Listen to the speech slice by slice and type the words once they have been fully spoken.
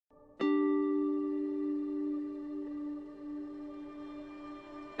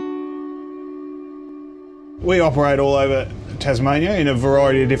We operate all over Tasmania in a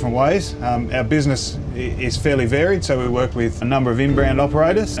variety of different ways. Our business is fairly varied, so we work with a number of inbound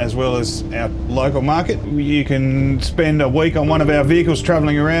operators as well as our local market. You can spend a week on one of our vehicles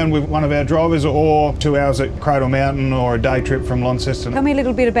travelling around with one of our drivers, or 2 hours at Cradle Mountain, or a day trip from Launceston. Tell me a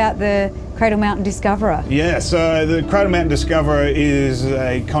little bit about the Cradle Mountain Discoverer. Yeah, so the Cradle Mountain Discoverer is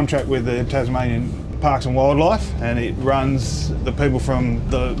a contract with the Tasmanian Parks and Wildlife, and it runs the people from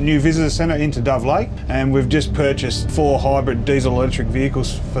the new visitor centre into Dove Lake, and we've just purchased 4 hybrid diesel electric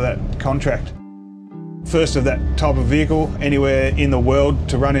vehicles for that contract. First of that type of vehicle anywhere in the world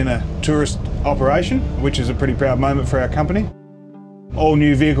to run in a tourist operation, which is a pretty proud moment for our company. All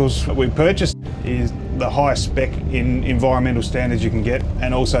new vehicles that we purchased is the highest spec in environmental standards you can get,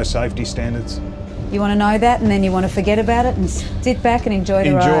 and also safety standards. You want to know that, and then you want to forget about it and sit back and enjoy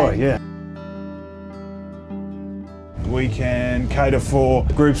the ride. Enjoy, yeah. We can cater for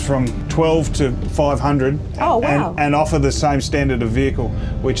groups from 12 to 500 oh, wow. and offer the same standard of vehicle,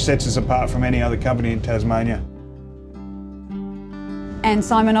 which sets us apart from any other company in Tasmania. And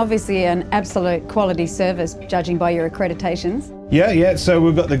Simon, obviously an absolute quality service, judging by your accreditations. Yeah, so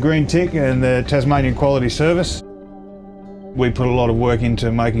we've got the green tick and the Tasmanian Quality Service. We put a lot of work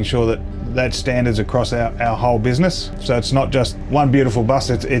into making sure that that standards across our whole business. So it's not just one beautiful bus,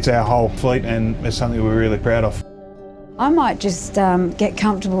 it's our whole fleet, and it's something we're really proud of. I might just get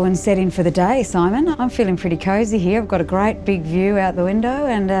comfortable and set in for the day, Simon. I'm feeling pretty cosy here. I've got a great big view out the window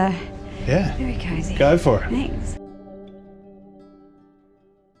and yeah, very cosy. Go for it. Thanks.